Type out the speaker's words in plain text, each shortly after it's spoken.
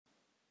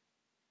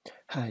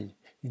Hi,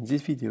 in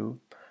this video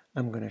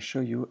I'm going to show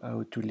you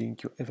how to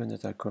link your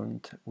Evernote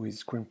account with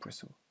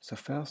Screenpresso. So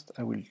first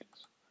I will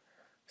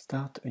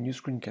start a new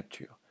screen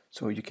capture.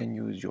 So you can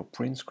use your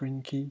print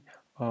screen key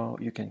or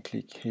you can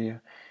click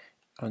here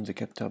on the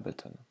capture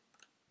button.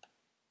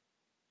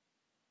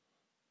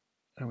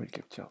 I will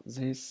capture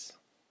this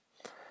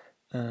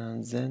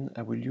and then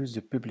I will use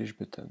the publish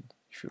button.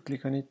 If you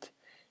click on it,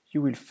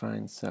 you will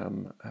find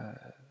some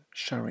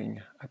sharing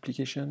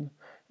application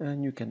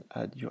and you can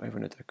add your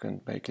Evernote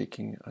account by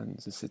clicking on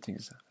the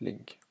settings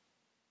link.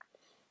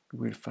 You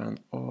will find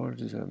all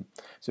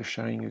the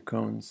sharing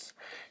accounts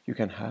you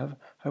can have.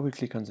 I will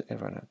click on the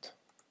Evernote.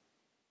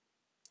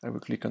 I will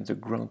click on the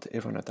grant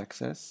Evernote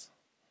access.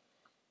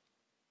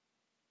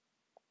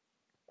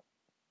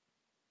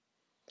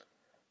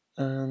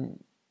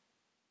 And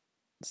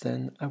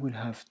then I will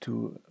have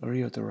to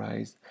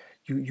reauthorize.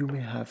 You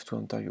may have to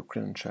enter your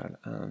credential,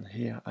 and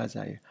here, as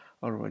I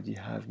already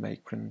have my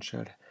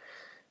credential,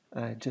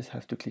 I just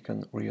have to click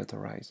on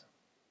reauthorize.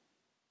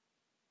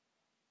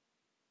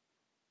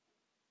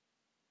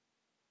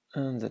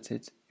 And that's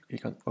it. You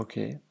click on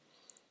OK,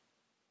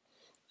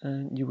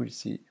 and you will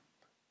see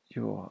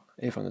your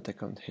Evernote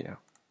account here.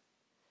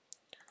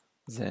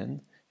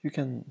 Then you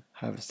can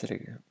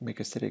make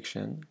a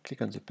selection,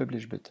 click on the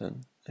publish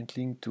button, and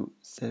click to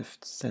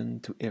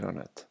send to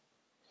Evernote.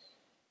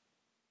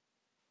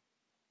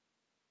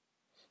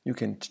 You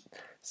can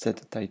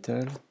set a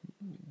title,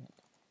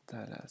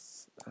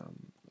 Dallas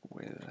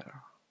weather.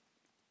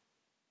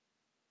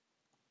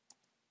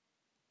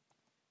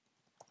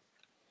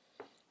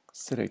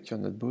 Select your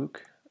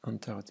notebook,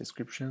 enter a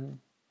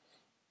description,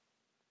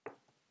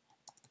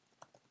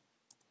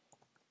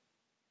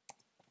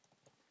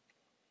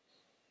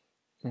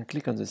 and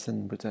click on the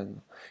send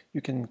button. You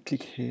can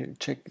click here,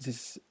 check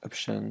this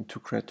option to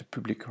create a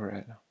public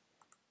URL.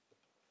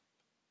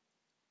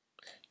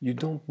 You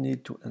don't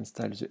need to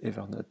install the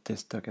Evernote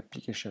desktop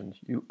application.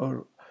 You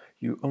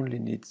only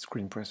need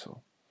Screenpresso.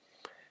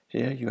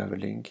 Here you have a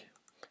link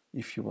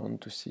if you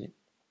want to see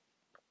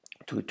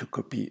to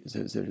copy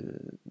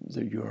the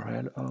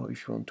URL or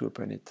if you want to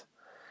open it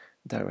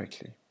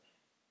directly.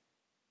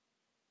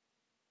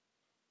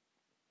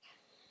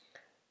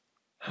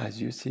 As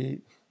you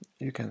see,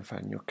 you can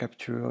find your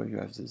capture, you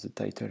have the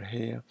title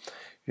here,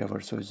 you have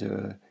also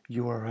the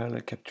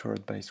URL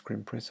captured by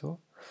Screenpresso,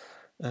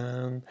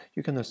 and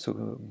you can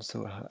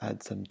also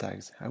add some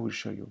tags. I will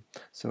show you.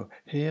 So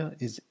here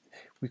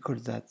we call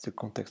that the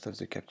context of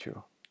the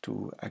capture.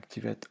 To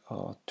activate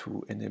or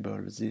to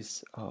enable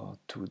this or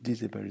to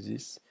disable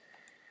this,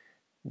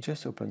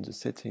 just open the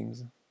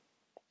settings,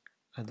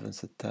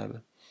 advanced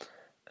tab,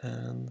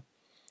 and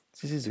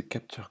this is the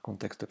capture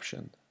context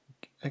option.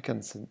 I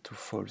can send to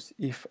false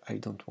if I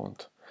don't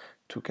want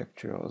to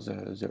capture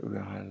the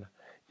URL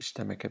each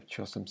time I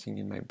capture something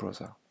in my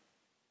browser.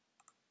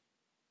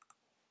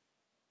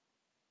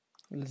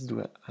 Let's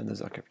do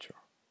another capture.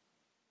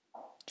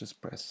 Just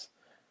press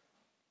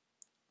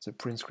the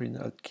print screen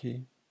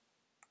hotkey.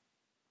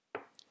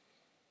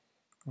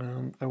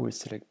 And I will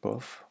select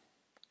both,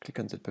 click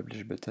on the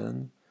publish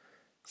button,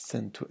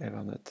 send to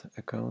Evernote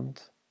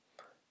account.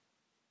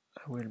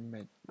 I will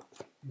make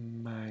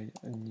my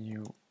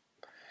new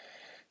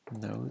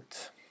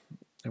note.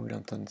 I will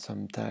enter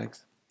some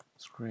tags,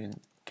 screen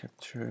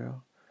capture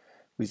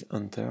with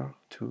enter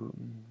to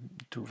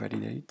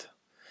validate.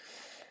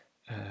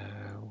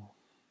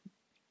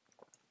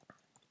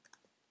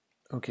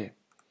 Okay,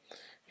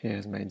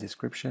 here's my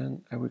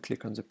description. I will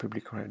click on the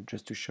public URL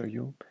just to show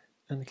you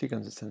and click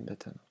on the send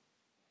button.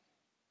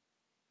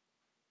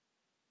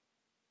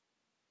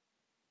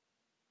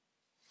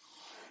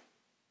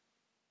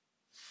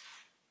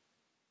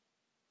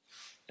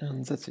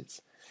 And that's it.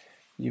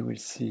 You will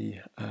see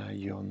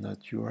your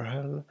note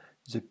URL,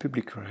 the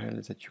public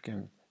URL that you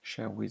can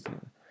share with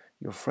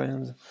your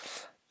friends,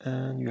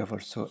 and you have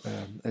also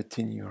a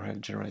tiny URL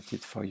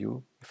generated for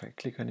you. If I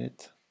click on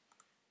it,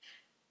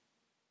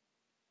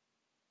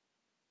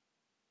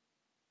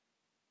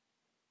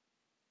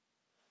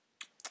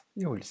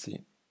 you will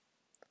see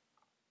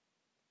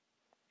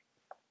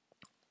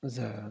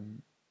the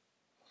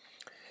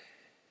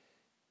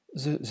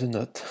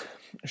note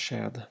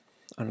shared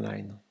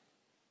online.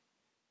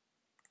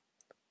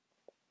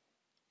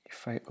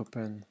 If I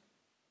open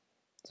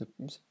the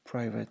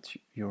private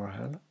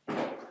URL,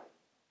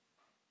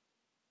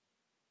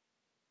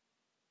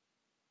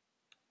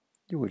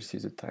 you will see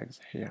the tags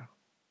here.